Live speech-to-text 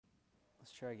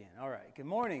Let's try again. All right. Good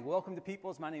morning. Welcome to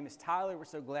Peoples. My name is Tyler. We're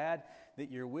so glad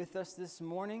that you're with us this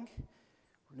morning.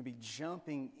 We're going to be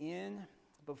jumping in.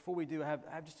 But before we do, I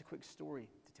have just a quick story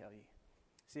to tell you.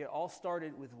 See, it all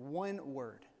started with one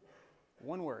word.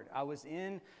 One word. I was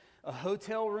in a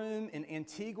hotel room in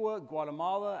Antigua,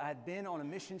 Guatemala. I had been on a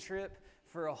mission trip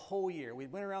for a whole year. We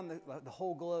went around the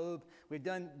whole globe. We'd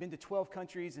been to 12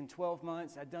 countries in 12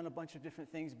 months. I'd done a bunch of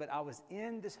different things, but I was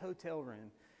in this hotel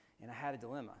room, and I had a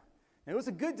dilemma. It was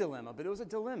a good dilemma, but it was a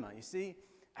dilemma. You see,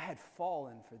 I had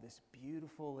fallen for this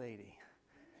beautiful lady,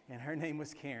 and her name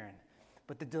was Karen.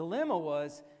 But the dilemma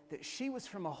was that she was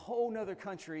from a whole nother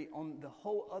country on the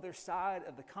whole other side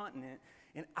of the continent,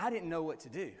 and I didn't know what to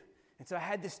do. And so I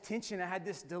had this tension, I had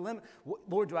this dilemma.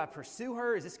 Lord, do I pursue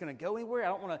her? Is this going to go anywhere? I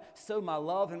don't want to sow my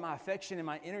love and my affection and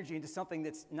my energy into something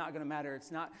that's not going to matter.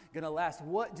 It's not going to last.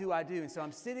 What do I do? And so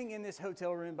I'm sitting in this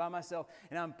hotel room by myself,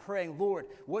 and I'm praying, Lord,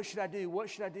 what should I do? What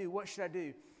should I do? What should I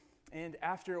do? And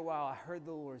after a while, I heard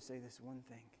the Lord say this one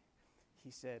thing. He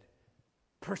said,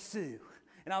 pursue.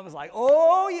 And I was like,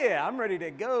 oh, yeah, I'm ready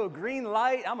to go. Green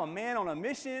light. I'm a man on a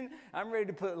mission. I'm ready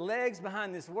to put legs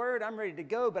behind this word. I'm ready to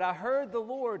go. But I heard the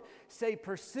Lord say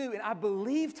pursue, and I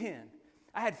believed him.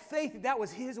 I had faith that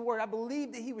was his word. I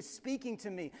believed that he was speaking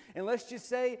to me. And let's just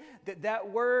say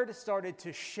that word started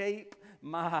to shape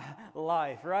my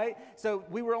life, right? So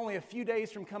we were only a few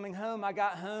days from coming home. I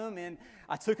got home and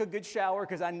I took a good shower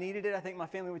because I needed it. I think my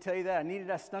family would tell you that.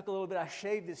 I snuck a little bit. I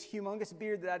shaved this humongous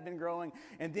beard that I'd been growing.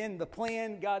 And then the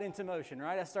plan got into motion,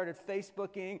 right? I started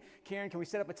Facebooking. Karen, can we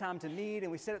set up a time to meet?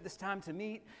 And we set up this time to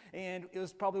meet. And it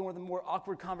was probably one of the more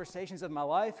awkward conversations of my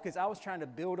life because I was trying to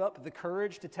build up the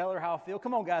courage to tell her how I feel.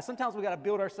 Come on, guys. Sometimes we got to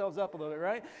build ourselves up a little bit,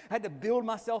 right? I had to build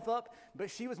myself up,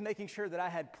 but she was making sure that I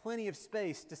had plenty of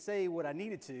space to say what I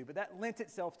needed to. But that lent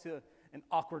itself to an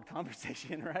awkward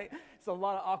conversation, right? It's a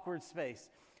lot of awkward space.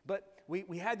 But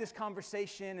we had this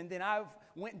conversation, and then I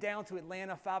went down to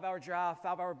Atlanta, 5-hour drive,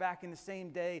 5-hour back in the same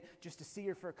day, just to see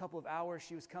her for a couple of hours.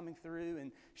 She was coming through,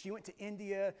 and she went to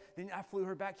India. Then I flew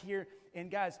her back here. And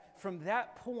guys, from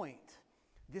that point,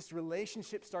 this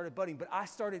relationship started budding, but I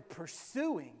started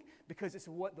pursuing because it's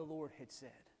what the Lord had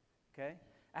said, okay?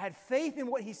 I had faith in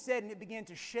what he said, and it began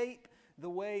to shape the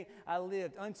way I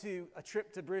lived, unto a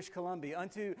trip to British Columbia,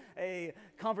 unto a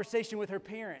conversation with her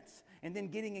parents, and then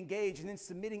getting engaged, and then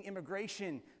submitting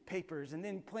immigration papers, and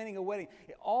then planning a wedding.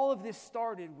 All of this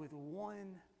started with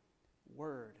one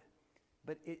word,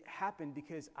 but it happened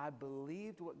because I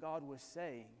believed what God was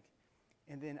saying,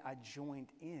 and then I joined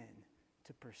in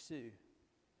to pursue.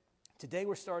 Today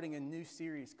we're starting a new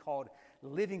series called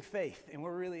Living Faith, and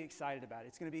we're really excited about it.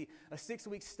 It's going to be a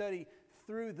 6-week study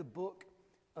through the book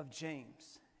of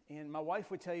James. And my wife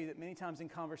would tell you that many times in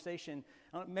conversation,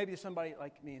 maybe there's somebody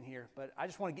like me in here, but I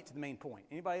just want to get to the main point.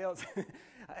 Anybody else?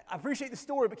 I appreciate the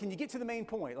story, but can you get to the main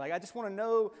point? Like, I just want to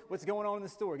know what's going on in the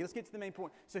story. Let's get to the main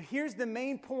point. So here's the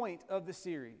main point of the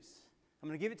series. I'm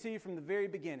going to give it to you from the very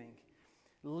beginning.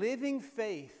 Living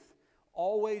faith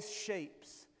always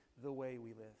shapes the way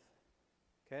we live.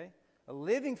 Okay? A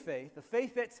living faith, a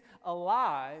faith that's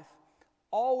alive,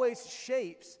 always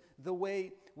shapes the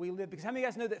way we live. Because how many of you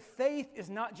guys know that faith is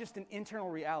not just an internal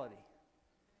reality?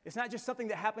 It's not just something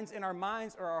that happens in our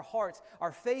minds or our hearts.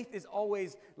 Our faith is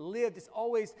always lived. It's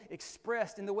always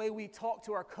expressed in the way we talk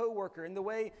to our coworker, in the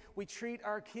way we treat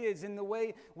our kids, in the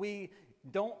way we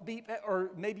don't beep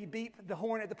or maybe beep the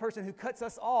horn at the person who cuts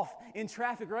us off in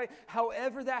traffic, right?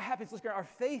 However that happens, look, our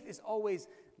faith is always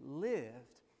lived.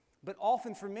 But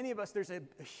often for many of us, there's a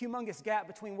humongous gap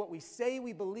between what we say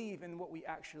we believe and what we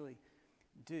actually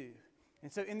do.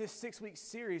 And so in this 6-week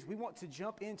series, we want to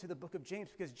jump into the book of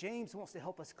James because James wants to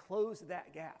help us close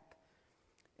that gap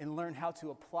and learn how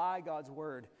to apply God's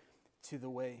word to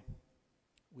the way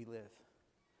we live.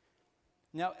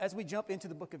 Now, as we jump into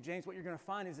the book of James, what you're going to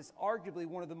find is it's arguably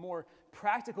one of the more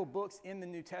practical books in the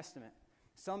New Testament.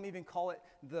 Some even call it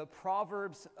the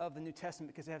Proverbs of the New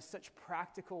Testament because they have such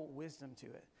practical wisdom to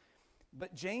it.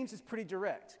 But James is pretty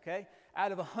direct, okay?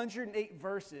 Out of 108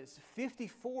 verses,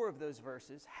 54 of those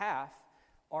verses, half,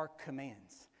 are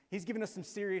commands. He's giving us some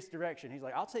serious direction. He's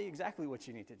like, I'll tell you exactly what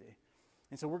you need to do.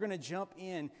 And so we're going to jump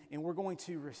in and we're going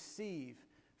to receive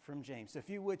from James. So if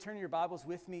you would turn your Bibles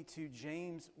with me to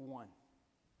James 1.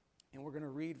 And we're going to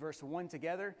read verse 1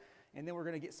 together, and then we're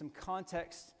going to get some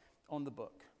context on the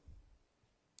book.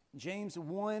 James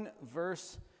 1,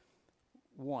 verse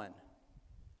 1.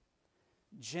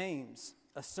 James,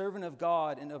 a servant of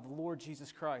God and of Lord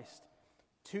Jesus Christ,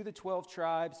 to the 12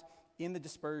 tribes in the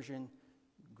dispersion,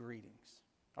 greetings.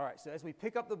 All right, so as we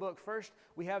pick up the book, first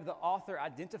we have the author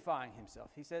identifying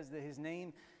himself. He says that his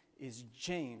name is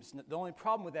James. The only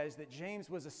problem with that is that James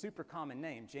was a super common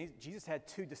name. Jesus had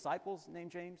 2 disciples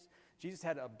named James. Jesus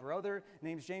had a brother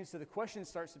named James. So the question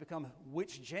starts to become,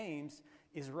 which James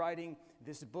is writing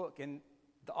this book? And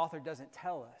the author doesn't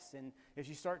tell us. And as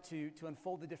you start to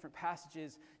unfold the different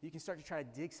passages, you can start to try to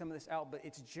dig some of this out. But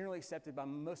it's generally accepted by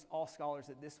most all scholars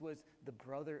that this was the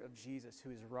brother of Jesus who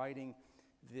is writing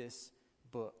this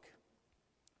book.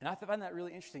 And I find that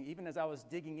really interesting. Even as I was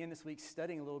digging in this week,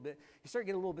 studying a little bit, you start to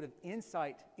get a little bit of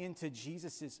insight into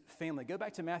Jesus' family. Go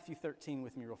back to Matthew 13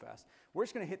 with me real fast. We're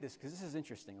just going to hit this because this is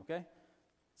interesting, okay?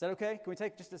 Is that okay? Can we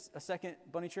take just a second,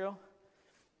 bunny trail?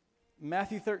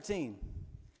 Matthew 13.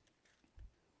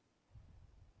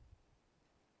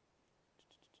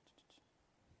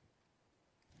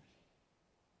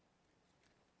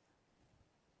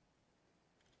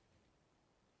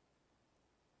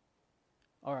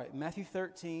 All right, Matthew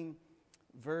 13,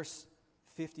 verse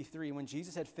 53. When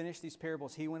Jesus had finished these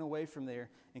parables, he went away from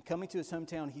there, and coming to his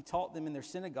hometown, he taught them in their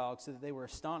synagogue so that they were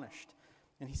astonished.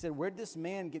 And he said, where did this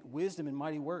man get wisdom and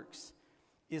mighty works?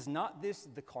 Is not this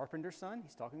the carpenter's son?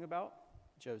 He's talking about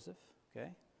Joseph, okay?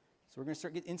 So we're going to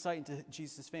start getting insight into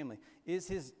Jesus' family. Is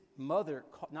his mother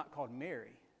not called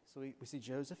Mary? So we see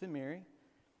Joseph and Mary.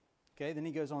 Okay, then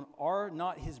he goes on, are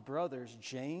not his brothers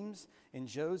James and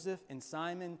Joseph and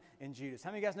Simon and Judas? How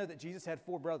many of you guys know that Jesus had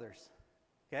 4 brothers?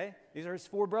 Okay, these are his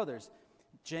 4 brothers.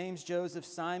 James, Joseph,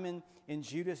 Simon, and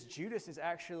Judas. Judas is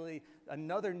actually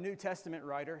another New Testament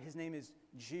writer. His name is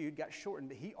Jude, got shortened,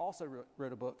 but he also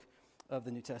wrote a book of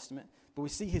the New Testament. But we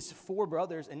see his 4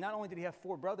 brothers, and not only did he have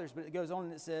 4 brothers, but it goes on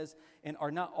and it says, and are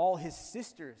not all his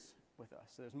sisters with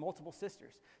us? So there's multiple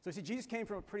sisters. So see, Jesus came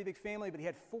from a pretty big family, but he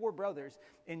had 4 brothers,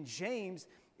 and James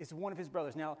is one of his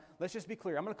brothers. Now, let's just be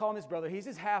clear. I'm going to call him his brother. He's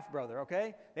his half-brother,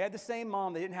 okay? They had the same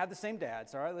mom. They didn't have the same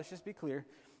dads, all right? Let's just be clear.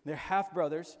 They're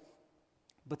half-brothers,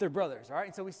 but they're brothers, all right?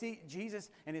 And so we see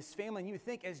Jesus and his family, and you would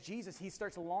think as Jesus, he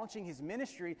starts launching his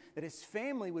ministry, that his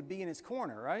family would be in his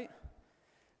corner, right?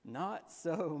 Not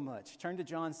so much. Turn to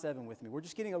John 7 with me. We're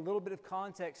just getting a little bit of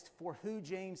context for who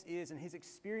James is and his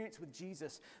experience with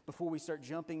Jesus before we start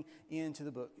jumping into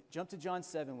the book. Jump to John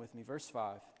 7 with me, verse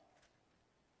 5.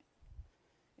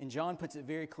 And John puts it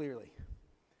very clearly.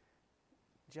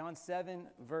 John 7,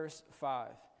 verse 5.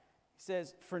 He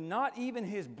says, for not even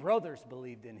his brothers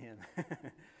believed in him.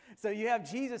 So you have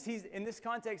Jesus, he's in this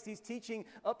context, he's teaching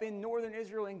up in northern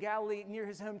Israel in Galilee near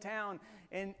his hometown.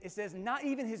 And it says, not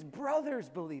even his brothers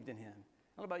believed in him.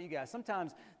 I don't know about you guys.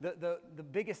 Sometimes the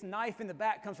biggest knife in the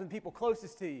back comes from the people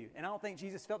closest to you. And I don't think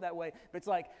Jesus felt that way. But it's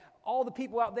like all the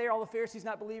people out there, all the Pharisees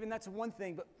not believing, that's one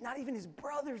thing. But not even his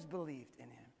brothers believed in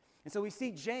him. And so we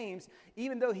see James,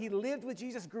 even though he lived with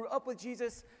Jesus, grew up with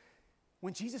Jesus,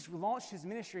 when Jesus launched his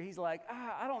ministry, he's like,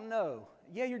 I don't know.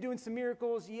 Yeah, you're doing some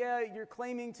miracles. Yeah, you're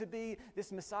claiming to be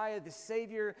this Messiah, this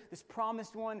Savior, this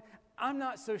promised one. I'm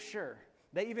not so sure.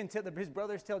 They even his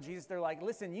brothers tell Jesus, they're like,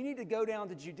 listen, you need to go down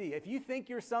to Judea. If you think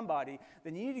you're somebody,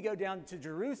 then you need to go down to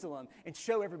Jerusalem and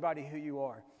show everybody who you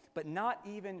are. But not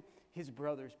even his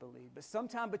brothers believed. But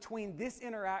sometime between this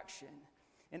interaction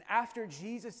and after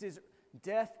Jesus'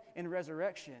 death and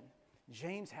resurrection,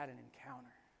 James had an encounter.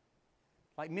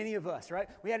 Like many of us, right?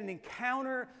 We had an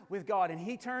encounter with God, and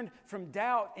he turned from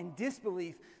doubt and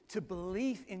disbelief to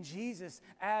belief in Jesus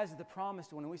as the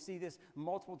promised one. And we see this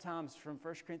multiple times from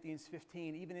 1 Corinthians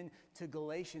 15, even into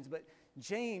Galatians. But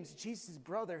James, Jesus'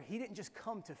 brother, he didn't just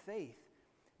come to faith,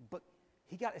 but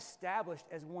he got established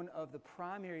as one of the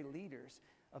primary leaders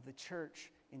of the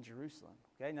church in Jerusalem.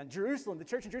 Okay, now Jerusalem, the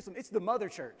church in Jerusalem, it's the mother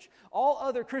church. All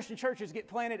other Christian churches get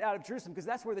planted out of Jerusalem because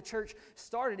that's where the church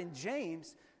started. And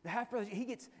James, the half-brother, he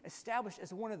gets established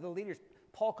as one of the leaders.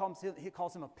 Paul calls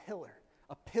him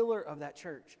a pillar of that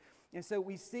church. And so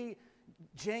we see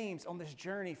James on this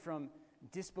journey from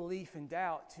disbelief and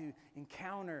doubt to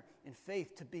encounter and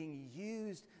faith to being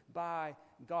used by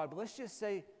God. But let's just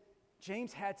say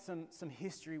James had some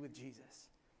history with Jesus.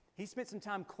 He spent some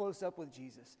time close up with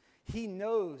Jesus. He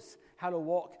knows how to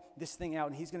walk this thing out,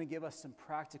 and he's going to give us some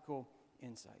practical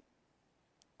insight.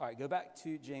 All right, go back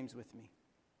to James with me.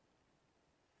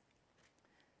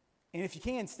 And if you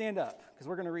can, stand up, because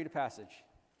we're going to read a passage.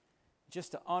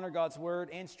 Just to honor God's word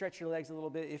and stretch your legs a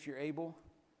little bit if you're able.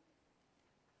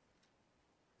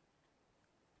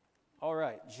 All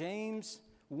right, James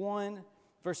 1,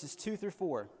 verses 2 through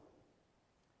 4.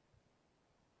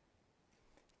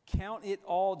 Count it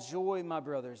all joy, my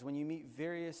brothers, when you meet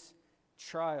various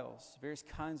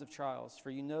kinds of trials, for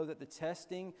you know that the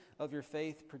testing of your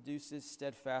faith produces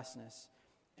steadfastness.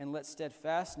 And let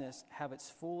steadfastness have its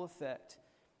full effect,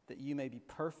 that you may be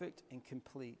perfect and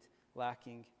complete,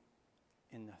 lacking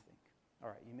in nothing. All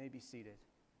right, you may be seated.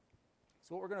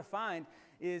 So what we're going to find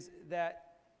is that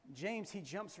James, he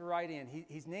jumps right in.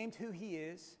 He's named who he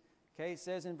is. Okay, it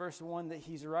says in verse 1 that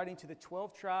he's writing to the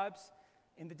 12 tribes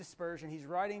in the dispersion. He's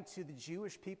writing to the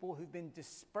Jewish people who've been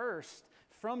dispersed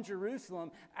from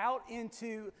Jerusalem out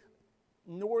into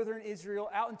northern Israel,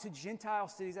 out into Gentile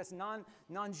cities, that's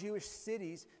non-Jewish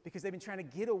cities, because they've been trying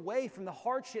to get away from the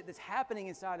hardship that's happening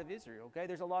inside of Israel. Okay,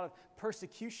 there's a lot of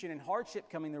persecution and hardship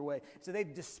coming their way. So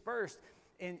they've dispersed,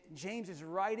 and James is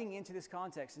writing into this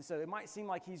context. And so it might seem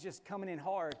like he's just coming in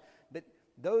hard, but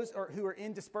those who are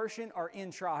in dispersion are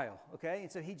in trial, okay?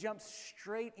 And so he jumps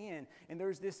straight in, and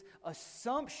there's this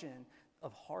assumption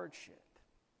of hardship.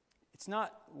 It's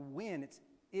not when, it's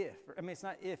if. I mean, it's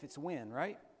not if, it's when,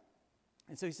 right?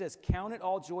 And so he says, count it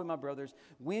all joy, my brothers,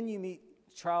 when you meet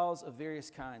trials of various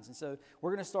kinds. And so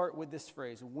we're going to start with this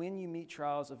phrase, when you meet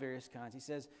trials of various kinds. He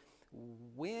says,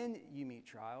 when you meet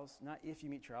trials, not if you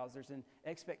meet trials. There's an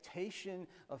expectation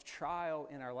of trial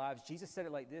in our lives. Jesus said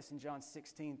it like this in John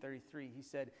 16:33. He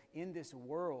said, in this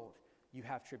world you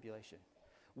have tribulation.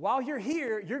 While you're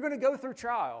here, you're going to go through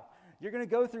trial. You're going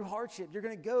to go through hardship. You're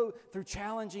going to go through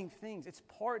challenging things. It's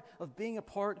part of being a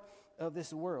part of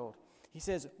this world. He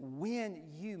says, when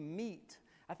you meet.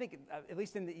 I think, at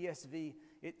least in the ESV,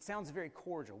 it sounds very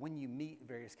cordial when you meet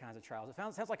various kinds of trials. It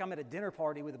sounds like I'm at a dinner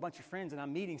party with a bunch of friends and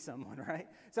I'm meeting someone, right?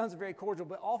 It sounds very cordial,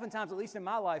 but oftentimes, at least in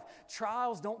my life,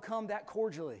 trials don't come that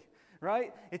cordially,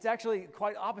 right? It's actually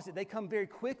quite opposite. They come very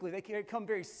quickly. They come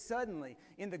very suddenly.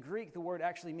 In the Greek, the word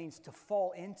actually means to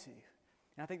fall into.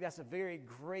 And I think that's a very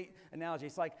great analogy.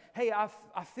 It's like, hey,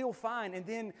 I feel fine, and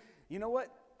then, you know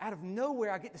what? Out of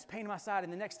nowhere, I get this pain in my side,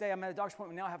 and the next day I'm at a doctor's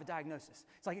appointment, now I have a diagnosis.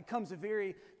 It's like it comes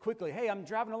very quickly. Hey, I'm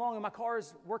driving along, and my car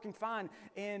is working fine,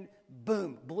 and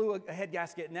boom, blew a head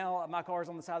gasket. Now my car is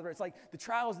on the side of the road. It's like the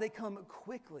trials, they come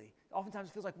quickly. Oftentimes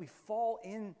it feels like we fall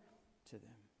into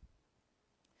them.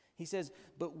 He says,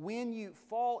 but when you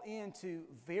fall into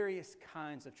various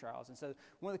kinds of trials, and so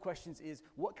one of the questions is,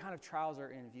 what kind of trials are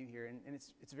in view here? And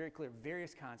it's very clear,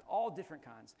 various kinds, all different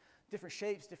kinds, different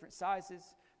shapes, different sizes,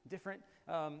 different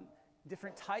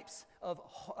types of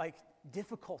like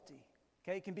difficulty.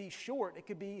 Okay, it can be short, it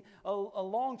could be a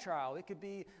long trial, it could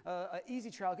be an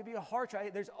easy trial, it could be a hard trial.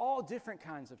 There's all different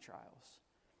kinds of trials.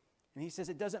 And he says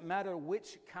it doesn't matter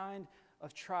which kind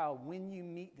of trial, when you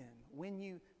meet them, when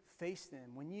you face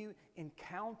them, when you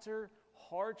encounter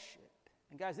hardship.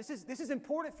 And guys, this is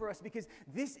important for us, because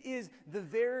this is the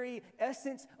very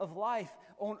essence of life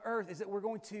on earth, is that we're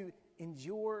going to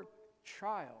endure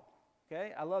trial.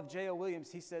 Okay, I love J.L.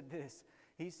 Williams. He said this.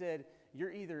 He said,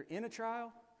 you're either in a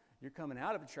trial, you're coming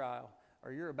out of a trial,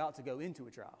 or you're about to go into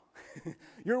a trial.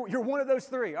 You're one of those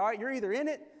three, all right? You're either in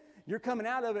it, you're coming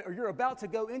out of it, or you're about to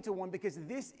go into one, because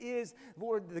this is,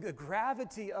 Lord, the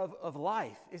gravity of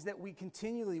life is that we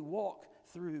continually walk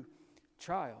through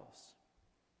trials.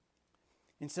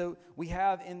 And so we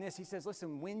have in this, he says,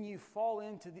 listen, when you fall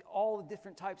into all the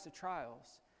different types of trials,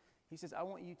 he says, I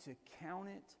want you to count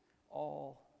it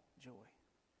all joy.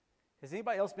 Has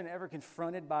anybody else been ever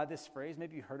confronted by this phrase?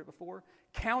 Maybe you heard it before.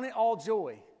 Count it all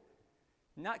joy.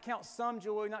 Not count some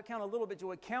joy, not count a little bit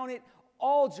joy. Count it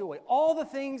all joy. All the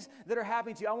things that are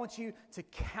happening to you, I want you to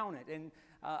count it. And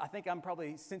I think I'm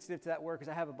probably sensitive to that word,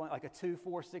 because I have like a 2,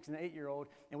 4, 6, and 8-year-old,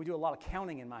 and we do a lot of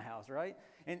counting in my house, right?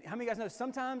 And how many of you guys know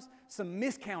sometimes some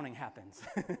miscounting happens?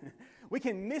 We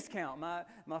can miscount. My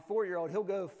 4-year-old, he'll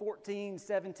go 14,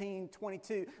 17,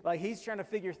 22. Like, he's trying to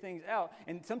figure things out.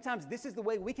 And sometimes this is the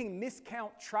way we can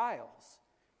miscount trials.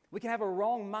 We can have a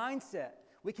wrong mindset.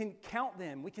 We can count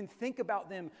them. We can think about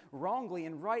them wrongly.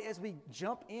 And right as we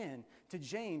jump in to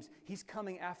James, he's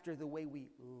coming after the way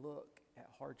we look at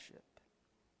hardship.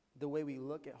 The way we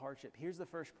look at hardship. Here's the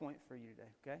first point for you today,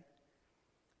 okay?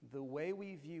 The way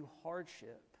we view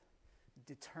hardship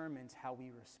determines how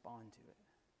we respond to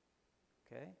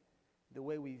it, okay? The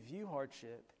way we view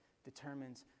hardship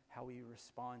determines how we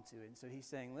respond to it. And so he's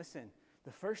saying, listen,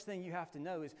 the first thing you have to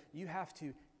know is you have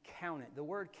to count it. The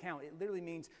word count, it literally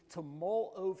means to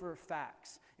mull over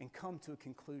facts and come to a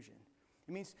conclusion.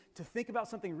 It means to think about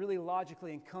something really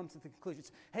logically and come to the conclusion.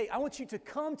 It's, hey, I want you to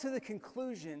come to the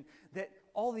conclusion that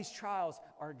all these trials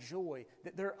are joy,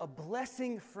 that they're a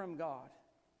blessing from God.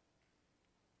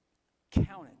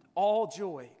 Count it all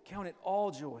joy. Count it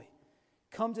all joy.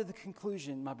 Come to the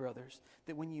conclusion, my brothers,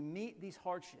 that when you meet these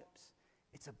hardships,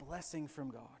 it's a blessing from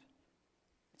God.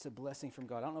 It's a blessing from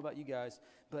God. I don't know about you guys,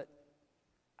 but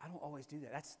I don't always do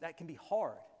that. That can be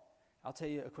hard. I'll tell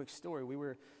you a quick story. We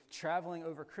were traveling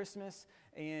over Christmas,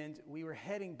 and we were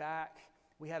heading back.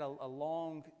 We had a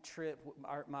long trip.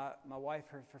 My wife,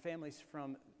 her family's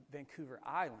from Vancouver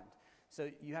Island. So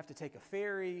you have to take a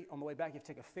ferry. On the way back, you have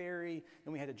to take a ferry.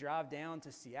 Then we had to drive down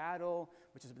to Seattle,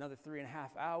 which is another 3.5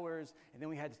 hours. And then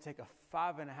we had to take a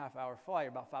 5.5 hour flight,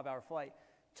 about 5-hour flight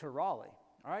to Raleigh,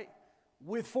 all right?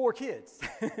 With 4 kids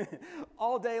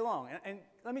all day long. And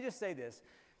let me just say this.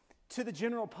 To the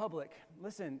general public,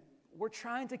 listen, we're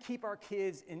trying to keep our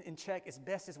kids in check as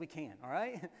best as we can, all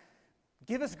right?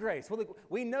 Give us grace. Well, look,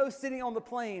 we know sitting on the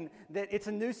plane that it's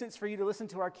a nuisance for you to listen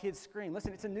to our kids scream.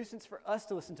 Listen, it's a nuisance for us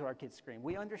to listen to our kids scream.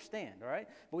 We understand, all right?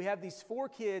 But we have these 4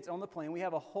 kids on the plane. We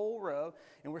have a whole row,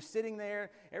 and we're sitting there.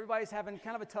 Everybody's having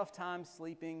kind of a tough time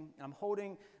sleeping. I'm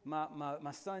holding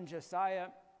my son Josiah,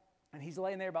 and he's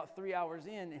laying there about 3 hours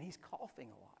in, and he's coughing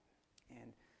a lot.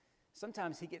 And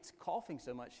sometimes he gets coughing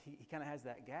so much, he kind of has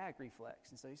that gag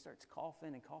reflex. And so he starts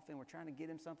coughing and coughing. We're trying to get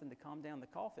him something to calm down the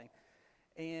coughing.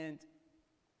 And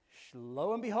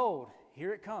lo and behold,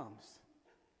 here it comes.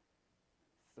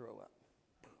 Throw up.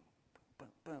 Boom, boom,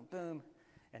 boom, boom.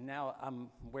 And now I'm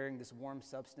wearing this warm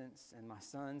substance, and my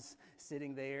son's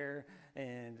sitting there,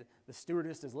 and the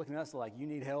stewardess is looking at us like, you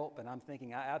need help. And I'm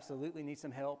thinking, I absolutely need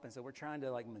some help. And so we're trying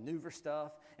to maneuver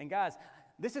stuff. And guys,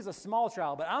 this is a small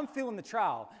trial, but I'm feeling the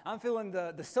trial. I'm feeling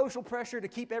the social pressure to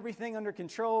keep everything under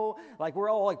control. Like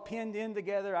we're all pinned in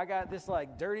together. I got this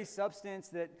dirty substance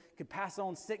that could pass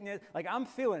on sickness. I'm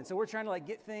feeling it. So we're trying to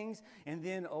get things. And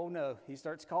then, oh no, he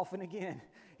starts coughing again.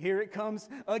 Here it comes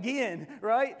again,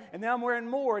 right? And now I'm wearing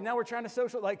more. And now we're trying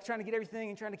to trying to get everything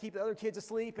and trying to keep the other kids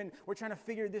asleep. And we're trying to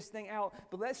figure this thing out.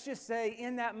 But let's just say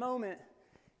in that moment,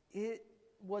 it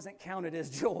wasn't counted as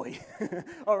joy,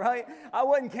 all right? I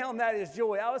wasn't counting that as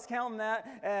joy. I was counting that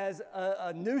as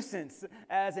a nuisance,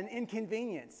 as an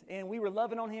inconvenience. And we were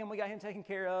loving on him. We got him taken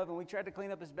care of, and we tried to clean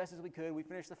up as best as we could. We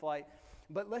finished the flight.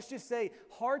 But let's just say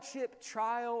hardship,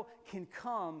 trial can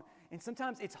come, and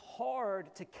sometimes it's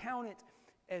hard to count it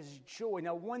as joy.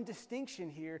 Now, one distinction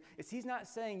here is he's not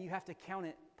saying you have to count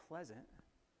it pleasant.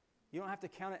 You don't have to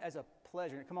count it as a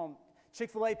pleasure. Come on,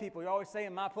 Chick-fil-A people, you're always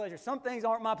saying my pleasure. Some things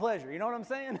aren't my pleasure. You know what I'm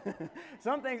saying?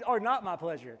 Some things are not my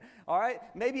pleasure. All right?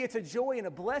 Maybe it's a joy and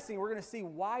a blessing. We're going to see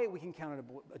why we can count it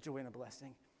a joy and a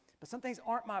blessing. But some things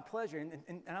aren't my pleasure.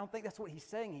 And I don't think that's what he's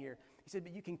saying here. He said,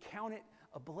 but you can count it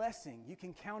a blessing. You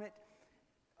can count it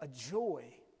a joy.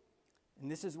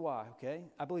 And this is why, okay?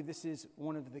 I believe this is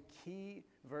one of the key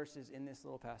verses in this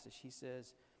little passage. He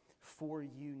says, for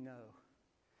you know.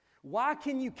 Why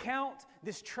can you count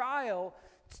this trial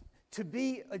to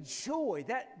be a joy?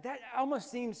 That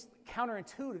almost seems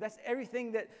counterintuitive. That's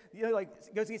everything that,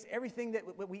 goes against everything that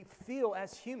we feel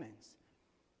as humans.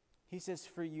 He says,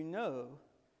 for you know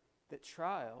that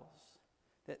trials,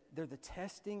 that they're the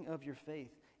testing of your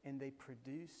faith, and they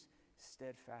produce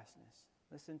steadfastness.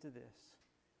 Listen to this.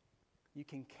 You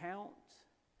can count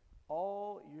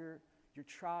all your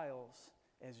trials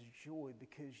as joy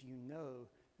because you know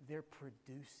they're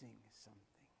producing something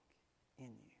in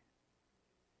you.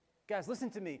 Guys, listen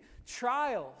to me.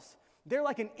 Trials, they're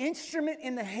like an instrument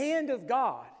in the hand of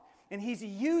God, and He's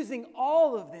using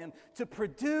all of them to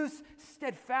produce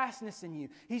steadfastness in you.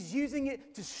 He's using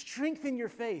it to strengthen your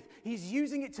faith. He's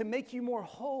using it to make you more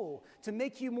whole, to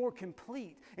make you more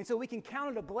complete. And so we can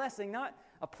count it a blessing, not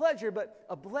a pleasure, but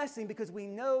a blessing, because we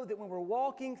know that when we're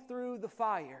walking through the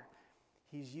fire,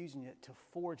 He's using it to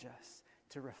forge us,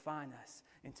 to refine us,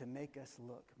 and to make us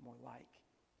look more like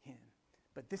Him.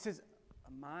 But this is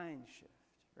a mind shift,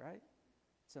 right?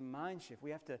 It's a mind shift.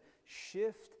 We have to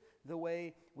shift the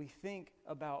way we think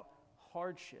about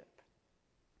hardship.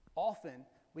 Often,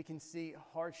 we can see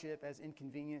hardship as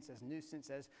inconvenience, as nuisance,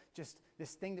 as just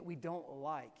this thing that we don't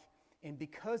like. And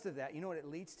because of that, you know what it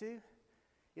leads to?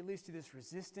 It leads to this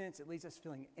resistance. It leads us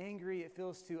feeling angry. It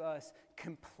feels to us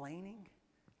complaining.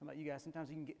 How about you guys? Sometimes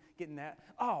you can get in that,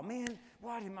 oh man,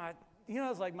 why did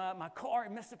it's like my car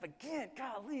messed up again.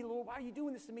 Golly, Lord, why are you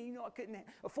doing this to me? You know I couldn't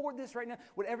afford this right now.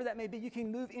 Whatever that may be, you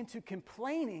can move into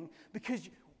complaining because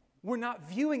we're not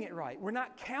viewing it right. We're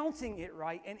not counting it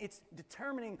right, and it's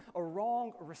determining a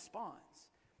wrong response.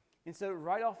 And so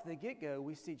right off the get-go,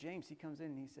 we see James. He comes in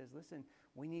and he says, listen,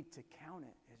 we need to count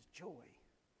it as joy.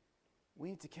 We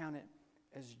need to count it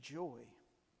as joy.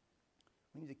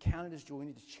 We need to count it as joy. We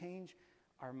need to change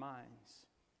our minds,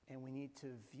 and we need to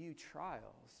view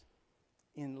trials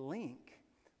in link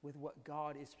with what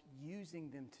God is using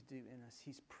them to do in us.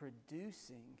 He's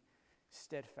producing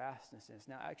steadfastness in us.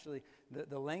 Now, actually,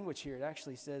 the language here, it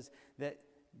actually says that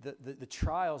the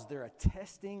trials, they're a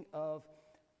testing of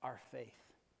our faith.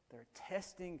 They're a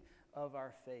testing of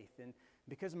our faith. And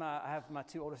because I have my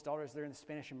 2 oldest daughters, they're in the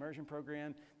Spanish immersion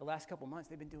program. The last couple months,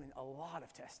 they've been doing a lot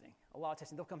of testing.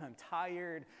 They'll come home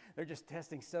tired. They're just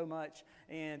testing so much.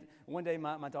 And one day,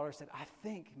 my daughter said, I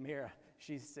think Mara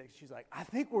she's 6. She's like, I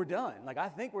think we're done. Like, I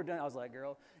think we're done. I was like,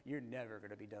 girl, you're never going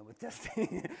to be done with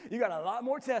testing. You got a lot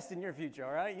more tests in your future,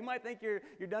 all right? You might think you're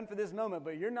done for this moment,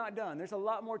 but you're not done. There's a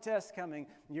lot more tests coming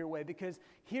your way, because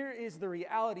here is the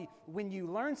reality. When you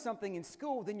learn something in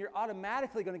school, then you're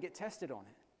automatically going to get tested on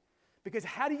it. Because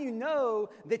how do you know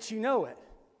that you know it?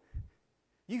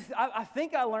 I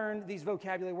think I learned these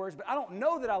vocabulary words, but I don't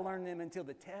know that I learned them until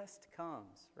the test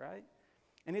comes, right?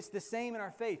 And it's the same in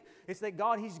our faith. It's that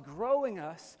God, He's growing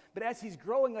us, but as He's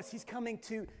growing us, He's coming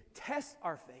to test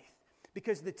our faith.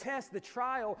 Because the test, the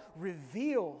trial,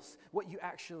 reveals what you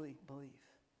actually believe.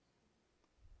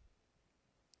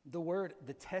 The word,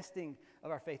 the testing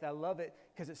of our faith, I love it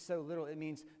because it's so literal. It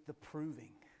means the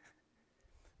proving.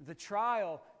 The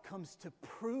trial comes to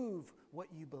prove what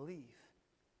you believe.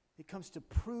 It comes to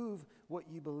prove what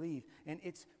you believe. And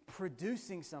it's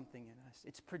producing something in us.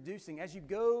 It's producing. As you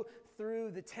go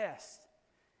through the test,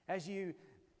 as you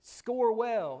score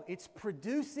well, it's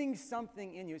producing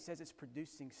something in you. It says it's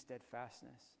producing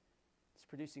steadfastness. It's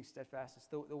producing steadfastness.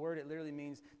 The word, it literally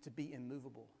means to be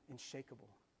immovable, unshakable.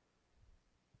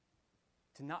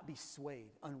 To not be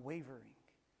swayed, unwavering.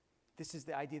 This is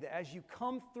the idea that as you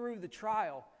come through the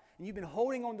trial, and you've been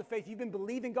holding on to faith, you've been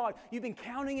believing God, you've been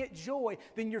counting it joy,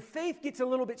 then your faith gets a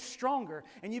little bit stronger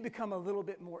and you become a little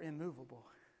bit more immovable.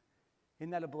 Isn't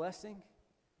that a blessing?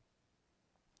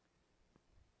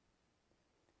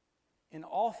 And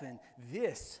often,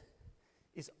 this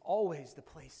is always the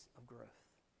place of growth.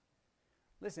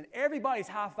 Listen, everybody's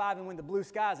high-fiving when the blue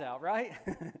sky's out, right?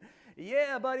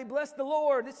 Yeah, buddy, bless the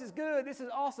Lord. This is good. This is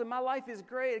awesome. My life is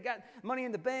great. I got money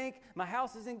in the bank. My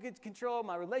house is in good control.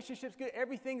 My relationship's good.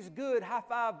 Everything's good. High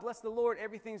five, bless the Lord.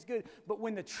 Everything's good. But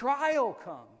when the trial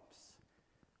comes,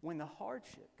 when the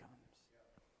hardship comes,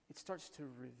 it starts to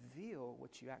reveal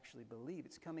what you actually believe.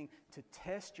 It's coming to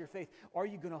test your faith. Are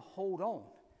you going to hold on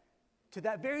to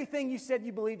that very thing you said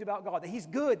you believed about God, that He's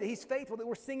good, that He's faithful, that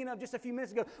we're singing of just a few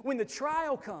minutes ago? When the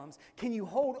trial comes, can you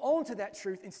hold on to that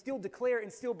truth and still declare it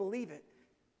and still believe it?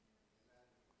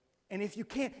 And if you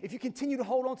can't, if you continue to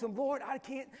hold on to Him, Lord, I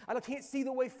can't see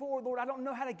the way forward, Lord, I don't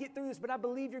know how to get through this, but I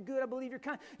believe You're good, I believe You're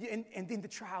kind. And then the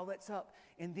trial lets up,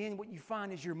 and then what you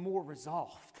find is you're more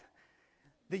resolved.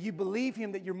 That you believe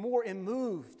Him, that you're more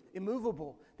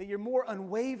immovable, that you're more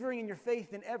unwavering in your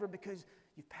faith than ever because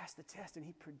you've passed the test and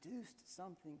He produced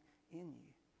something in you.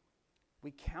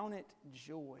 We count it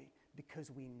joy because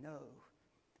we know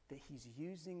that He's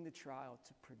using the trial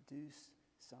to produce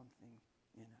something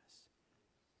in us.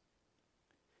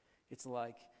 It's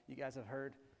like, you guys have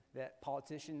heard that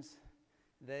politicians,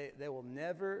 they will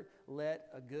never let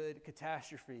a good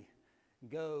catastrophe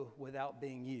go without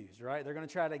being used, right? They're going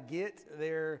to try to get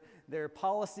their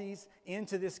policies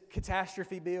into this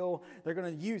catastrophe bill. They're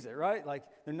going to use it, right? Like,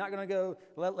 they're not going to go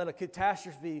let a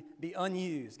catastrophe be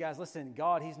unused. Guys, listen,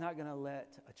 God, He's not going to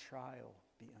let a trial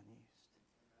be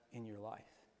unused in your life.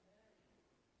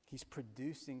 He's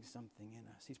producing something in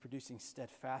us. He's producing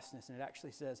steadfastness. And it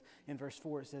actually says in verse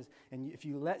 4, it says, and if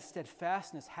you let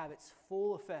steadfastness have its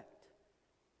full effect,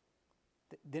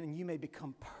 then you may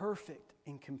become perfect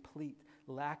and complete,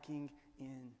 lacking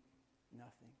in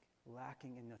nothing.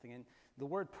 Lacking in nothing. And the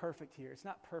word perfect here, it's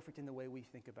not perfect in the way we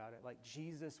think about it. Like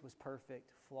Jesus was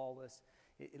perfect, flawless.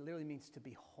 It literally means to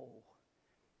be whole.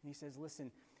 And He says,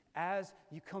 listen, as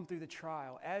you come through the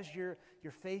trial, as your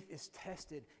faith is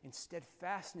tested and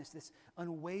steadfastness, this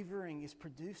unwavering is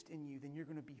produced in you, then you're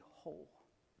going to be whole.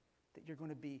 That you're going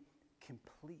to be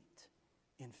complete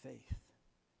in faith.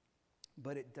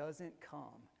 But it doesn't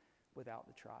come without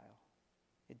the trial.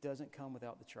 It doesn't come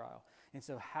without the trial. And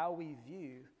so how we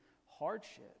view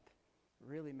hardship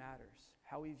really matters.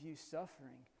 How we view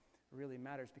suffering really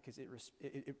matters because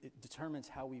it determines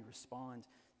how we respond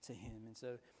to Him. And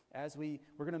so as we're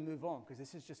going to move on because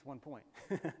this is just one point.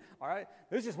 All right?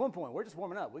 This is just one point. We're just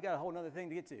warming up. We got a whole other thing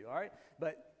to get to. All right?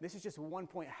 But this is just one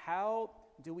point. How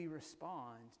do we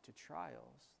respond to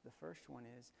trials? The first one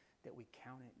is that we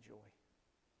count it joy.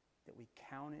 That we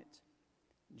count it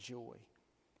joy.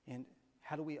 And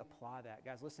how do we apply that?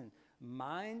 Guys, listen,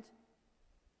 mind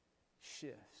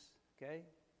shifts, okay?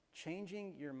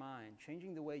 Changing your mind,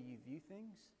 changing the way you view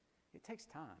things, it takes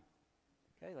time,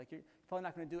 okay? Like you're probably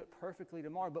not going to do it perfectly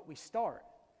tomorrow, but we start.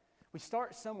 We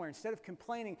start somewhere. Instead of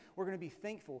complaining, we're going to be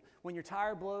thankful. When your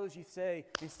tire blows, you say,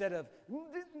 instead of,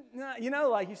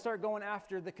 like you start going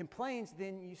after the complaints,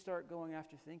 then you start going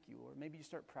after thank you. Or maybe you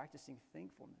start practicing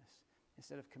thankfulness.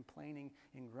 Instead of complaining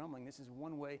and grumbling. This is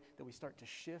one way that we start to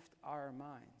shift our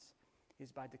minds,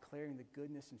 is by declaring the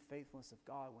goodness and faithfulness of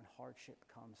God when hardship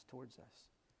comes towards us.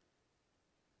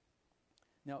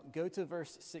 Now, go to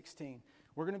verse 16.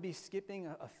 We're going to be skipping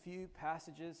a few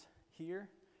passages here.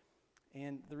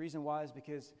 And the reason why is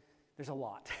because there's a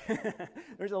lot.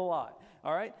 There's a lot,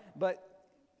 all right? But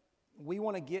we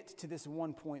want to get to this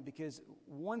one point because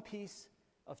one piece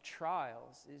of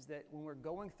trials is that when we're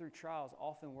going through trials,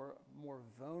 often we're more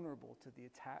vulnerable to the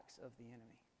attacks of the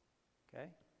enemy, okay?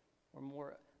 We're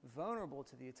more vulnerable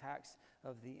to the attacks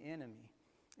of the enemy.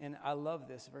 And I love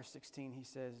this. Verse 16, he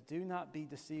says, "Do not be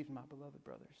deceived, my beloved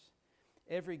brothers.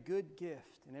 Every good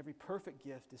gift and every perfect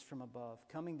gift is from above,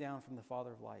 coming down from the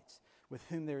Father of lights, with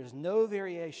whom there is no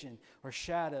variation or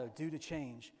shadow due to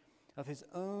change. Of his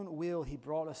own will he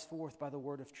brought us forth by the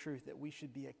word of truth, that we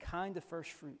should be a kind of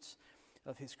first fruits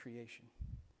of his creation."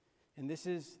 And this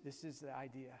is the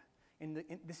idea. And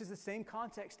this is the same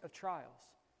context of trials.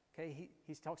 Okay,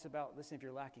 he talks about, listen, if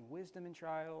you're lacking wisdom in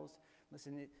trials,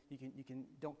 listen, you can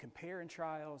don't compare in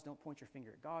trials, don't point your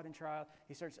finger at God in trial.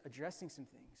 He starts addressing some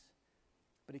things.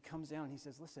 But he comes down and he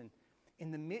says, listen,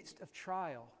 in the midst of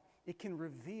trial, it can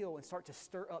reveal and start to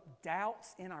stir up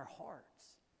doubts in our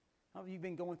hearts. How have you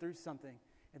been going through something,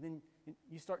 and then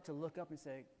you start to look up and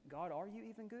say, God, are you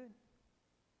even good?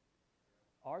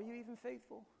 Are you even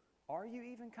faithful? Are you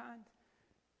even kind?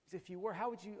 Because if you were, how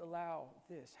would you allow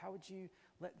this? How would you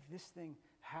let this thing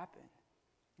happen?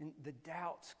 And the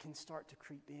doubts can start to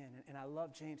creep in. And I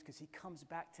love James because he comes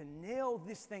back to nail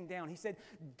this thing down. He said,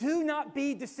 do not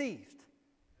be deceived.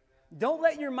 Don't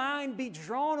let your mind be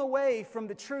drawn away from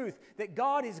the truth that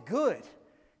God is good,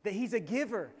 that he's a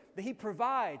giver, that he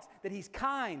provides, that he's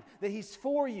kind, that he's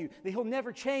for you, that he'll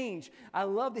never change. I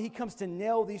love that he comes to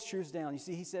nail these truths down. You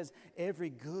see, he says, every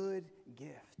good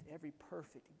gift, every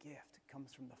perfect gift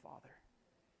comes from the Father.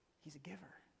 He's a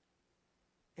giver.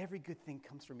 Every good thing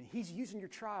comes from me. He's using your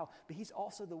trial, but he's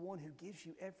also the one who gives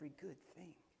you every good thing.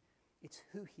 It's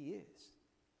who he is.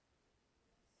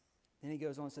 Then he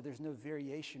goes on and said there's no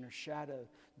variation or shadow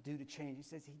due to change. He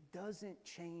says he doesn't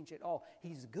change at all.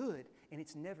 He's good, and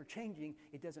it's never changing.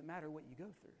 It doesn't matter what you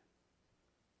go through.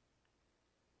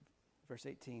 Verse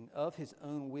 18, of his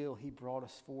own will he brought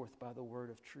us forth by the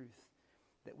word of truth,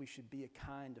 that we should be a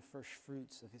kind of first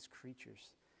fruits of his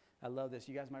creatures. I love this.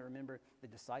 You guys might remember the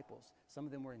disciples. Some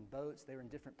of them were in boats. They were in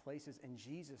different places, and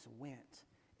Jesus went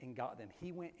and got them.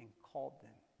 He went and called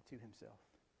them to himself.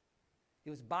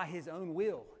 It was by his own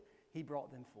will he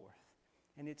brought them forth.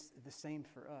 And it's the same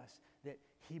for us, that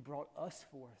he brought us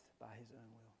forth by his own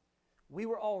will. We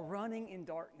were all running in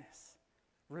darkness,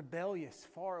 rebellious,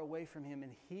 far away from him,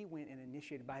 and he went and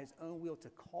initiated by his own will to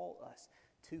call us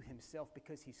to himself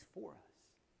because he's for us.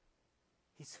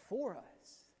 He's for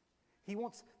us. He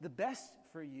wants the best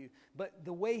for you, but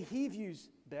the way he views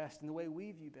best and the way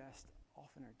we view best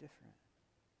often are different.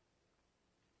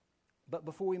 But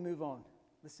before we move on,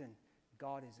 listen,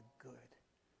 God is good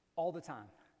all the time.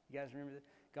 You guys remember that?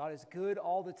 God is good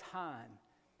all the time,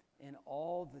 and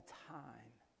all the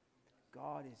time,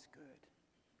 God is good.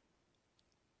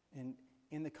 And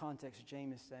in the context,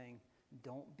 James is saying,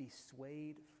 don't be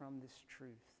swayed from this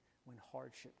truth when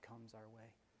hardship comes our way,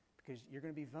 because you're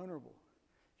going to be vulnerable.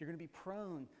 You're going to be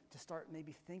prone to start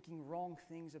maybe thinking wrong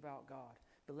things about God.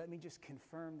 But let me just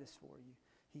confirm this for you.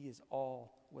 He is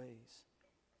always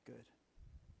good.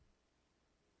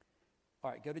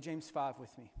 All right, go to James 5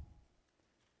 with me.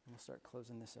 And we'll start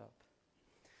closing this up.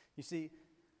 You see,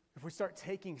 if we start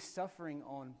taking suffering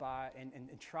on by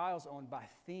and trials on by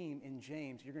theme in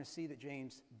James, you're going to see that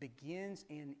James begins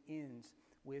and ends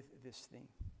with this theme.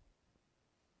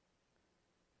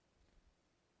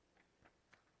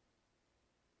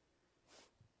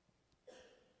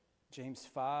 James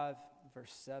 5,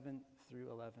 verse 7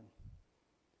 through 11.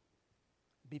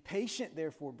 Be patient,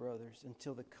 therefore, brothers,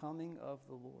 until the coming of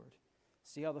the Lord.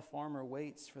 See how the farmer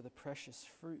waits for the precious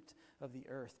fruit of the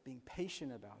earth, being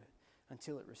patient about it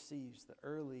until it receives the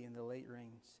early and the late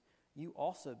rains. You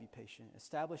also be patient.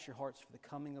 Establish your hearts, for the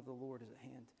coming of the Lord is at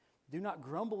hand. Do not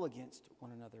grumble against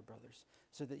one another, brothers,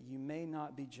 so that you may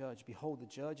not be judged. Behold, the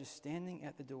judge is standing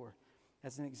at the door.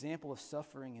 As an example of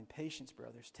suffering and patience,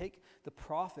 brothers, take the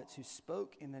prophets who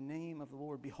spoke in the name of the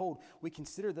Lord. Behold, we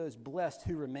consider those blessed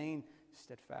who remain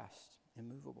steadfast,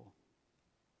 immovable.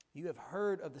 You have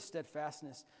heard of the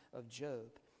steadfastness of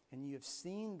Job, and you have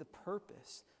seen the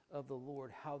purpose of the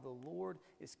Lord, how the Lord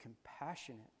is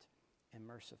compassionate and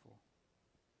merciful.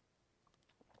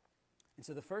 And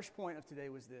so the first point of today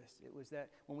was this. It was that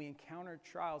when we encounter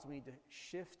trials, we need to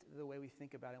shift the way we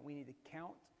think about it. We need to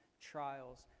count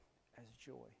trials as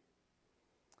joy.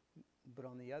 But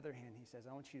on the other hand, he says,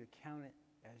 I want you to count it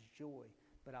as joy,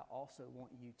 but I also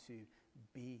want you to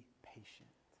be patient.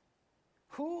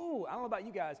 Whew, I don't know about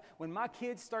you guys. When my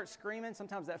kids start screaming,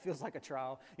 sometimes that feels like a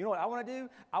trial. You know what I want to do?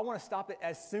 I want to stop it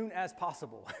as soon as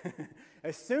possible.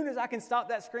 As soon as I can stop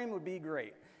that scream would be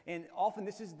great. And often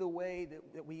this is the way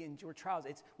that we endure trials.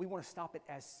 We want to stop it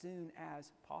as soon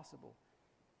as possible.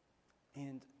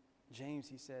 And James,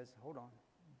 he says, hold on,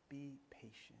 be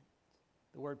patient.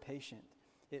 The word patient,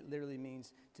 it literally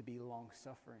means to be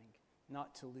long-suffering,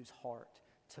 not to lose heart,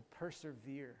 to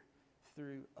persevere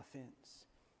through offense.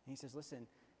 And he says, listen,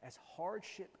 as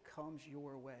hardship comes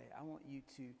your way, I want you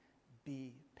to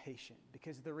be patient.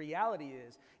 Because the reality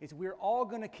is we're all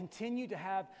going to continue to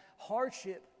have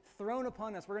hardship thrown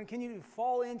upon us. We're going to continue to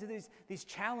fall into these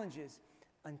challenges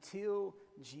until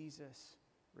Jesus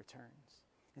returns.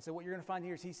 And so what you're going to find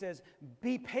here is he says,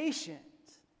 be patient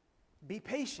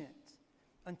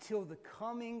until the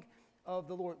coming of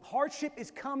the Lord. Hardship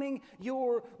is coming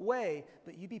your way,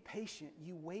 but you be patient.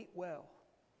 You wait well.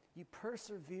 You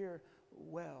persevere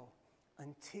well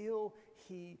until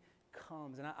he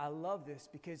comes. And I love this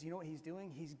because you know what he's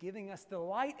doing? He's giving us the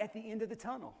light at the end of the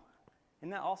tunnel. Isn't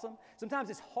that awesome? Sometimes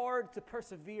it's hard to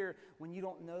persevere when you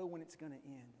don't know when it's going to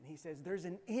end. And he says, there's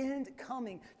an end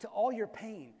coming to all your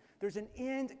pain. There's an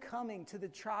end coming to the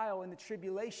trial and the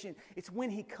tribulation. It's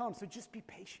when he comes. So just be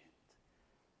patient.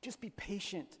 Just be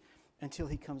patient until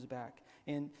he comes back.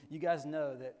 And you guys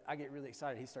know that I get really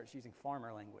excited. He starts using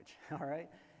farmer language. All right?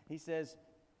 He says,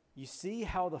 you see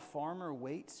how the farmer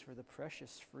waits for the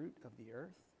precious fruit of the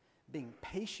earth, being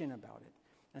patient about it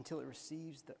until it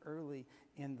receives the early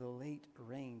and the late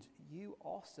rains. You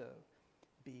also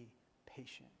be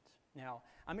patient. Now,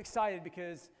 I'm excited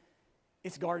because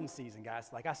it's garden season, guys.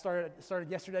 Like I started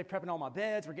yesterday prepping all my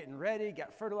beds. We're getting ready.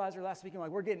 Got fertilizer last weekend.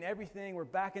 Like we're getting everything. We're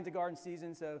back into garden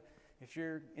season. So if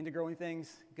you're into growing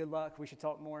things, good luck. We should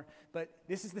talk more. But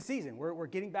this is the season. We're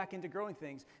getting back into growing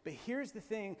things. But here's the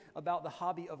thing about the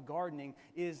hobby of gardening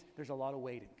is there's a lot of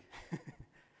waiting.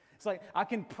 It's like I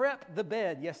can prep the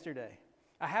bed yesterday.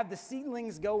 I have the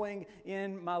seedlings going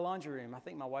in my laundry room. I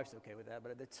think my wife's okay with that,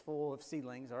 but it's full of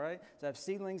seedlings, all right? So I have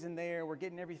seedlings in there. We're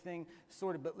getting everything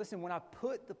sorted. But listen, when I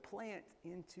put the plant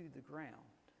into the ground,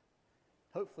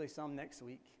 hopefully some next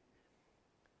week,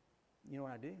 you know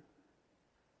what I do?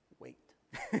 Wait.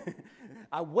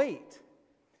 I wait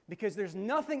because there's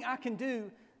nothing I can do,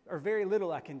 or very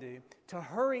little I can do, to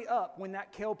hurry up when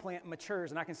that kale plant matures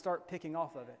and I can start picking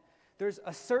off of it. There's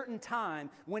a certain time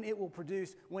when it will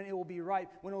produce, when it will be ripe,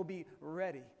 when it will be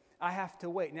ready. I have to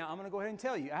wait. Now, I'm going to go ahead and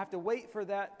tell you, I have to wait for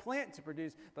that plant to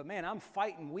produce, but man, I'm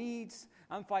fighting weeds.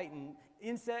 I'm fighting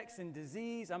insects and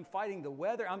disease. I'm fighting the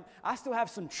weather. I still have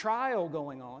some trial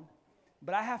going on,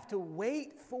 but I have to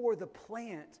wait for the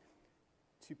plant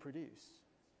to produce.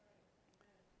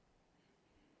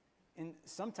 And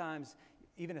sometimes,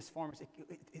 even as farmers,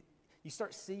 you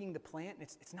start seeing the plant, and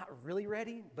it's not really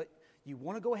ready, but you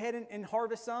want to go ahead and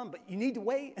harvest some, but you need to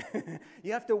wait.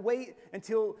 You have to wait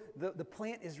until the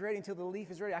plant is ready, until the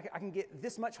leaf is ready. I can get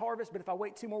this much harvest, but if I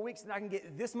wait 2 more weeks, then I can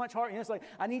get this much harvest. You know, it's like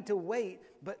I need to wait,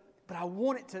 but I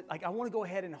want it to, like I want to go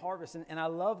ahead and harvest. And I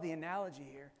love the analogy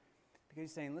here because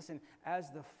he's saying, listen, as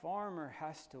the farmer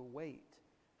has to wait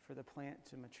for the plant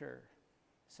to mature,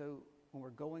 so when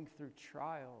we're going through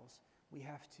trials, we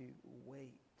have to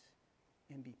wait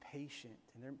and be patient.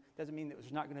 And there doesn't mean that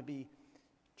there's not going to be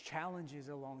challenges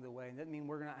along the way. It doesn't mean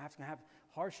we're going to have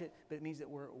hardship, but it means that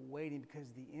we're waiting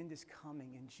because the end is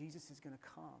coming and Jesus is going to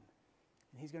come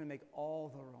and he's going to make all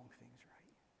the wrong things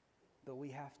right. But we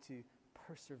have to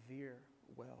persevere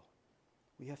well.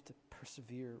 We have to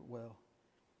persevere well.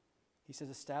 He says,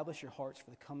 establish your hearts for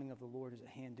the coming of the Lord is at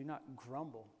hand. Do not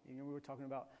grumble. You know, we were talking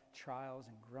about trials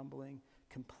and grumbling,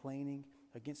 complaining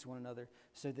against one another,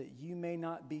 so that you may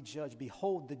not be judged.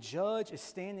 Behold, the judge is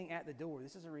standing at the door.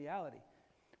 This is a reality.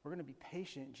 We're going to be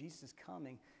patient. Jesus is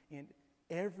coming, and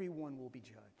everyone will be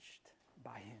judged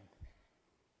by him.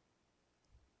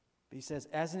 But he says,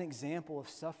 as an example of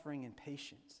suffering and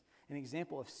patience, an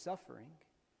example of suffering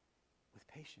with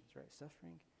patience, right?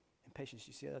 Suffering and patience.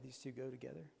 You see how these two go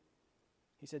together?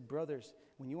 He said, brothers,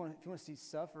 if you want to see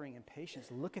suffering and patience,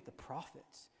 look at the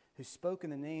prophets who spoke in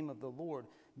the name of the Lord.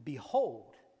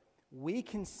 Behold, we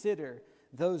consider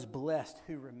those blessed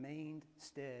who remained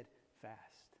steadfast.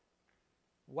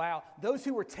 Wow, those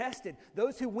who were tested,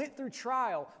 those who went through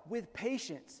trial with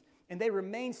patience, and they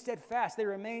remained steadfast, they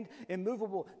remained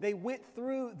immovable, they went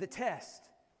through the test.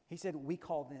 He said, we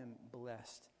call them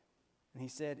blessed. And he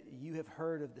said, you have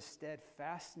heard of the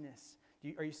steadfastness.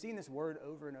 Are you seeing this word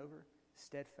over and over?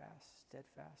 Steadfast,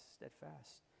 steadfast,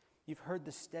 steadfast. You've heard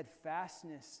the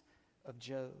steadfastness of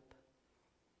Job.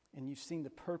 And you've seen the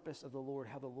purpose of the Lord,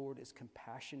 how the Lord is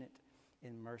compassionate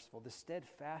and merciful. The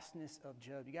steadfastness of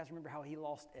Job. You guys remember how he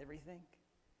lost everything?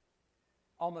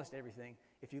 Almost everything.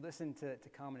 If you listen to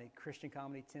comedy, Christian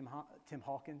comedy, Tim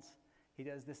Hawkins, he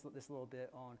does this little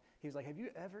bit on, he was like, have you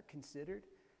ever considered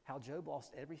how Job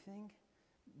lost everything,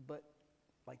 but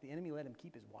like the enemy let him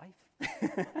keep his wife?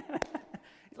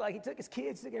 He's like, he took his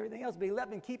kids, took everything else, but he let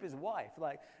him keep his wife.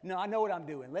 Like, no, I know what I'm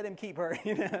doing. Let him keep her.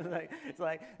 It's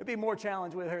like there'd be more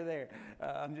challenge with her there.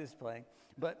 I'm just playing.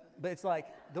 But it's like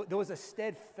there was a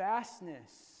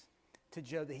steadfastness to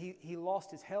Job that he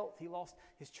lost his health, he lost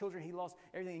his children, he lost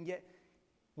everything. And yet,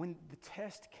 when the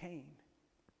test came,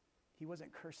 he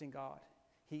wasn't cursing God.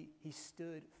 He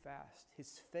stood fast.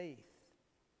 His faith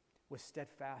was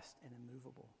steadfast and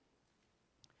immovable.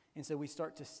 And so we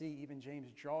start to see even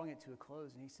James drawing it to a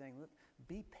close, and he's saying, look,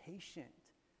 be patient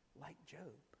like Job.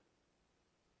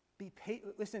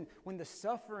 Listen, when the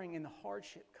suffering and the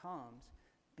hardship comes,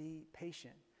 be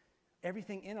patient.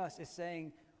 Everything in us is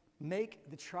saying, make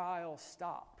the trial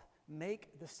stop.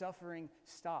 Make the suffering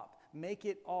stop. Make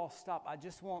it all stop. I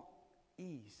just want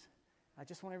ease. I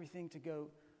just want everything to go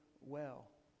well.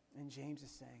 And James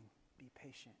is saying, be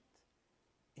patient.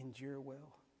 Endure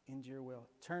well. Endure well.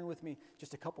 Turn with me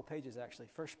just a couple pages, actually.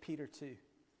 1 Peter 2.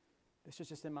 This was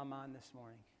just in my mind this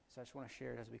morning, so I just want to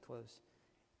share it as we close.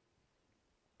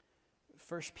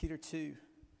 1 Peter 2,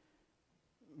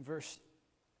 verse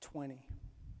 20.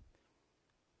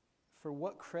 For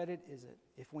what credit is it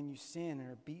if when you sin and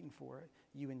are beaten for it,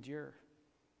 you endure?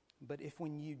 But if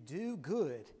when you do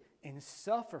good and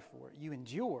suffer for it, you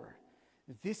endure,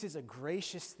 this is a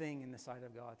gracious thing in the sight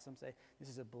of God. Some say this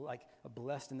is a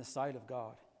blessed in the sight of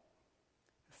God.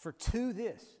 For to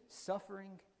this,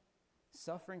 suffering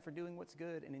for doing what's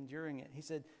good and enduring it. He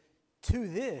said, to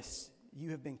this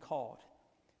you have been called,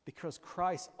 because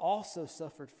Christ also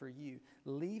suffered for you,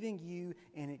 leaving you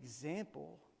an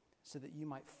example so that you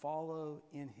might follow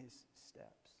in his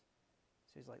steps.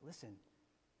 So he's like, listen,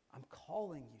 I'm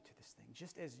calling you to this thing.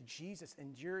 Just as Jesus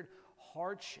endured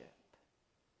hardship,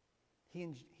 he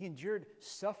endured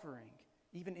suffering,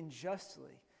 even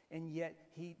unjustly, and yet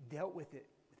he dealt with it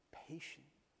with patience.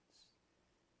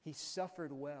 He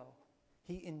suffered well.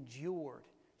 He endured.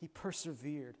 He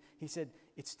persevered. He said,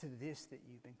 it's to this that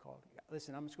you've been called.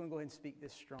 Listen, I'm just going to go ahead and speak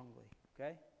this strongly,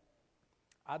 okay?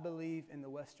 I believe in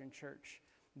the Western church,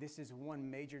 this is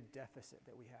one major deficit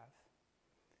that we have.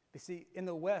 You see, in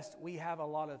the West, we have a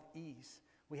lot of ease.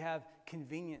 We have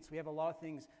convenience. We have a lot of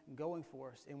things going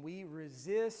for us. And we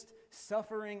resist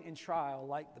suffering and trial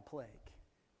like the plague.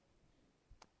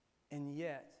 And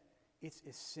yet, it's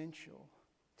essential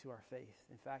to our faith.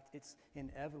 In fact, it's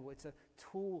inevitable. It's a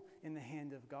tool in the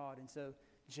hand of God. And so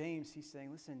James, he's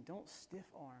saying, listen, don't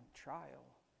stiff-arm trial.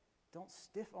 Don't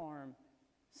stiff-arm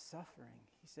suffering.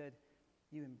 He said,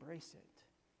 you embrace it.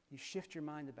 You shift your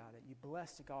mind about it. You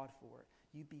bless God for it.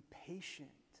 You be patient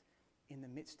in the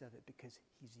midst of it because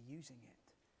he's using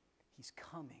it. He's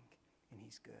coming and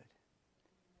he's good.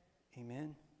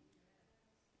 Amen.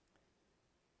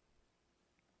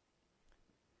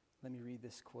 Let me read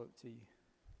this quote to you.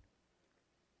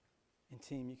 And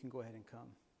team, you can go ahead and come.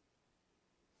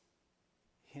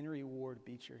 Henry Ward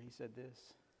Beecher, he said this: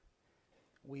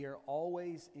 we are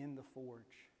always in the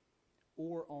forge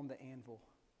or on the anvil,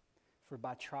 for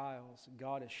by trials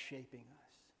God is shaping us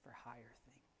for higher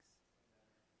things.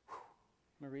 Whew.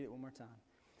 I'm going to read it one more time.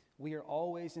 We are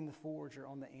always in the forge or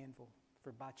on the anvil,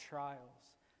 for by trials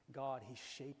God, he's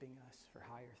shaping us for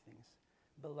higher things.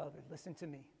 Beloved, listen to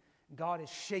me. God is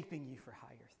shaping you for higher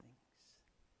things.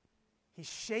 He's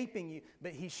shaping you,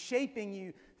 but he's shaping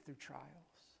you through trials.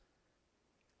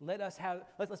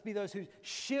 Let's be those who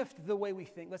shift the way we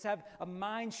think. Let's have a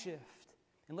mind shift,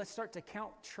 and let's start to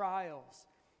count trials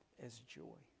as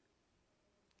joy.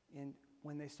 And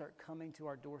when they start coming to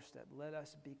our doorstep, let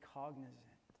us be cognizant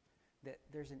that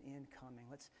there's an end coming.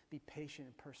 Let's be patient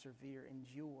and persevere,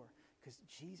 endure, because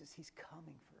Jesus, he's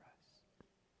coming for us.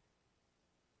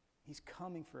 He's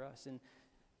coming for us. And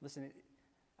listen,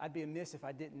 I'd be amiss if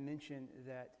I didn't mention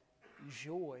that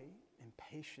joy and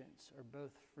patience are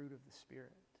both fruit of the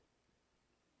Spirit.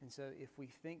 And so if we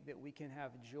think that we can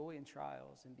have joy in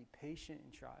trials and be patient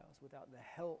in trials without the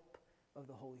help of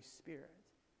the Holy Spirit,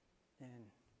 then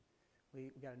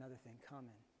we got another thing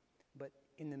coming. But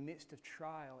in the midst of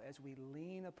trial, as we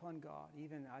lean upon God,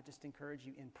 even I just encourage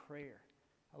you in prayer.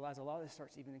 Otherwise, a lot of this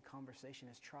starts even in conversation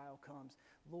as trial comes.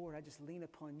 Lord, I just lean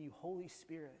upon you. Holy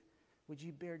Spirit, would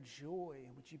you bear joy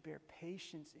and would you bear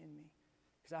patience in me?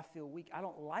 Because I feel weak. I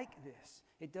don't like this.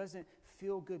 It doesn't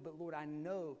feel good, but Lord, I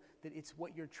know that it's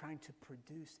what you're trying to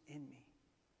produce in me.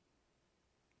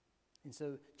 And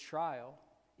so trial,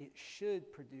 it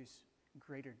should produce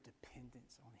greater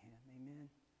dependence on him. Amen?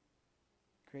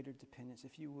 Greater dependence.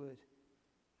 If you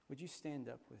would you stand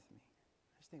up with me?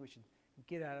 I just think we should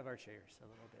get out of our chairs a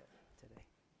little bit today.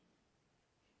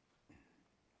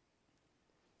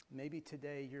 Maybe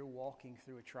today you're walking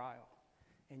through a trial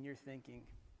and you're thinking,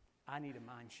 I need a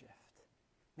mind shift.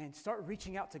 Man, start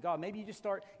reaching out to God. Maybe you just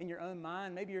start in your own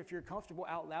mind. Maybe if you're comfortable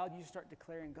out loud, you just start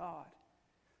declaring God.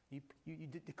 You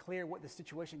declare what the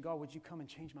situation, God, would you come and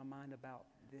change my mind about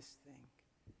this thing?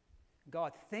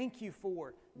 God, thank you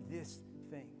for this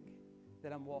thing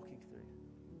that I'm walking through.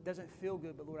 It doesn't feel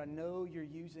good, but Lord, I know you're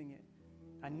using it.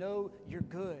 I know you're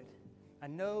good. I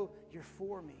know you're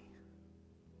for me.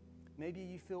 Maybe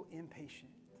you feel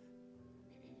impatient.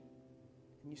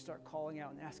 And you start calling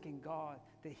out and asking God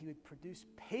that he would produce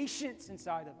patience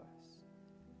inside of us.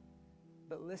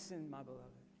 But listen, my beloved.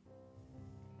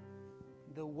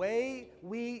 The way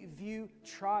we view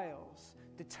trials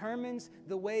determines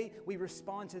the way we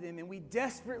respond to them. And we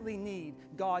desperately need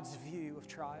God's view of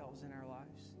trials in our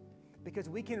lives. Because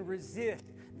we can resist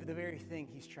the very thing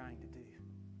he's trying to do.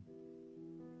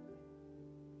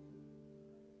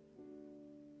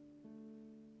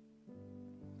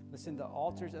 Listen, the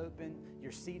altar's open,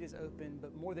 your seat is open,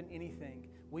 but more than anything,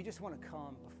 we just want to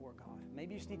come before God.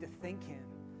 Maybe you just need to thank him.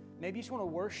 Maybe you just want to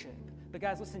worship. But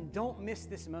guys, listen, don't miss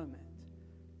this moment.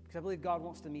 Because I believe God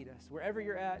wants to meet us. Wherever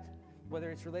you're at,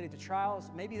 whether it's related to trials,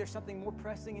 maybe there's something more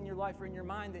pressing in your life or in your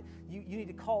mind that you need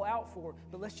to call out for.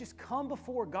 But let's just come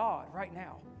before God right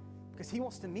now. Because he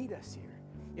wants to meet us here.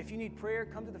 If you need prayer,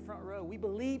 come to the front row. We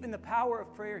believe in the power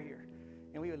of prayer here.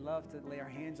 And we would love to lay our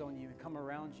hands on you and come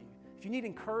around you. If you need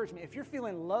encouragement, if you're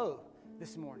feeling low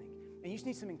this morning and you just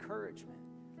need some encouragement,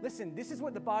 listen, this is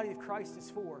what the body of Christ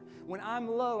is for. When I'm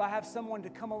low, I have someone to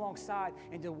come alongside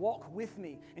and to walk with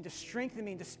me and to strengthen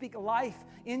me and to speak life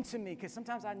into me, because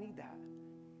sometimes I need that.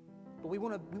 But we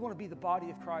want to be the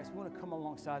body of Christ. We want to come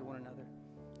alongside one another.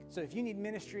 So if you need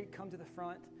ministry, come to the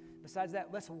front. Besides that,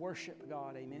 let's worship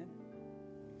God. Amen.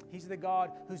 He's the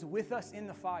God who's with us in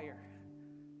the fire.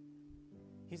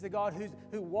 He's the God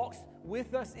who walks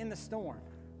with us in the storm,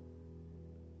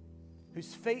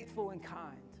 who's faithful and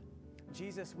kind.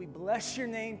 Jesus, we bless your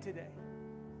name today.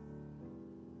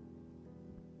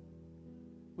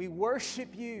 We worship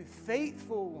you,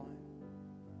 faithful one.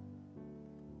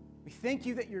 We thank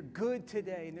you that you're good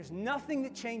today, and there's nothing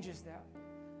that changes that.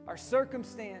 Our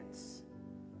circumstance,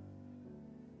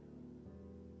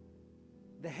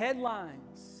 the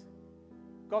headlines,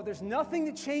 God, there's nothing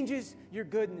that changes your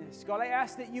goodness. God, I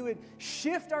ask that you would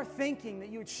shift our thinking, that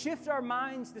you would shift our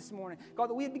minds this morning. God,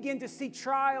 that we would begin to see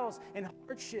trials and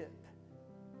hardship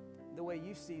the way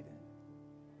you see them.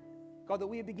 God, that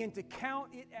we would begin to count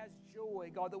it as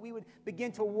joy. God, that we would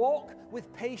begin to walk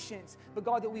with patience. But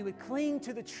God, that we would cling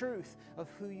to the truth of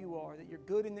who you are, that you're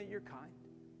good and that you're kind.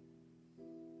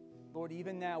 Lord,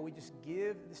 even now, we just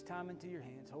give this time into your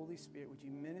hands. Holy Spirit, would you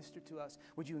minister to us?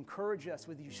 Would you encourage us?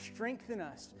 Would you strengthen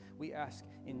us? We ask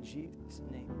in Jesus'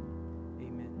 name.